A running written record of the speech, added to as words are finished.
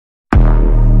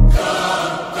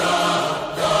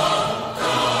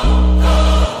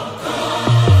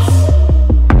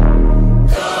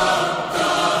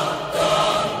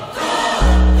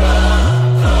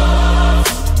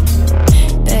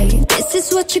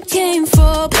what you came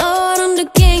for. Blood on the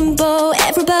game bowl,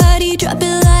 everybody drop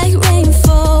it like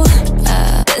rainfall.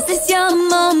 This is your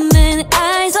moment,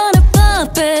 eyes on a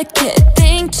bumper. Kid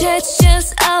think church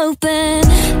just open,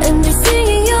 and they're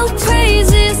singing your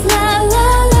praises, la la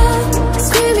la,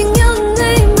 screaming your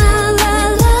name, la la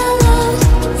la la.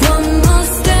 One more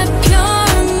step, you're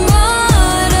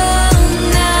immortal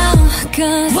now.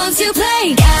 'Cause once you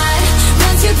play God,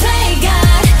 once you play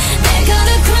God, they're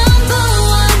gonna crumble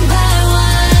one by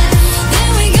one. Then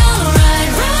we gonna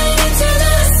ride right into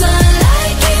the sun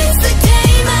like it's the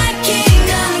day my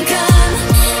kingdom come.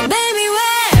 Baby,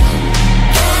 where?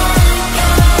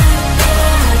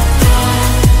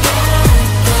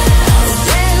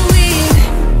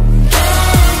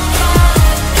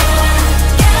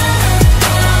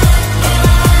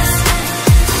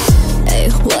 Hey,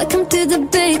 welcome to the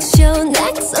big show.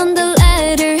 Next on the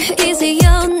ladder, is it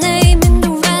your name in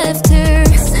the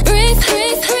rafters? Breathe,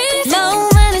 breathe, breathe, low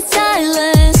when it's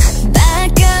silence. Bad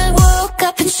guy woke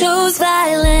up and chose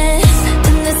violence,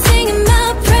 and they're singing my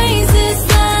praises,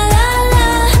 la la la,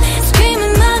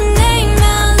 screaming my name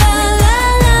out, la la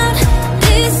la.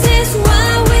 This is why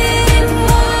we're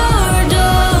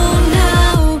immortal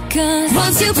now. 'Cause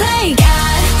once you play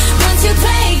God, once you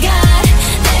play God,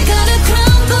 they're gonna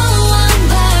crumble one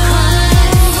by one.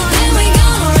 Then we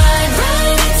gonna ride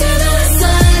right into the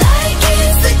sun like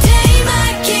it's the day my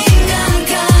kingdom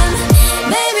come.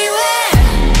 Baby, where?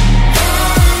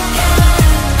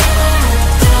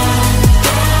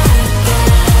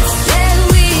 Said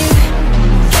we.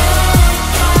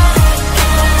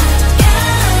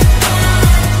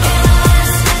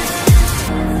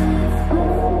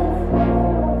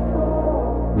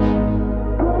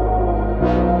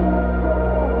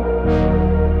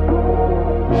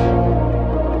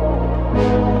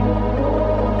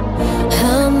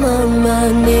 I'm on my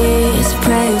knees,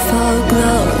 praying for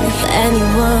glory.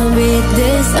 Anyone read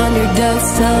this underdog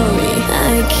story?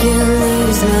 I can't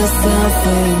lose myself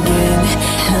again.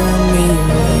 Help me.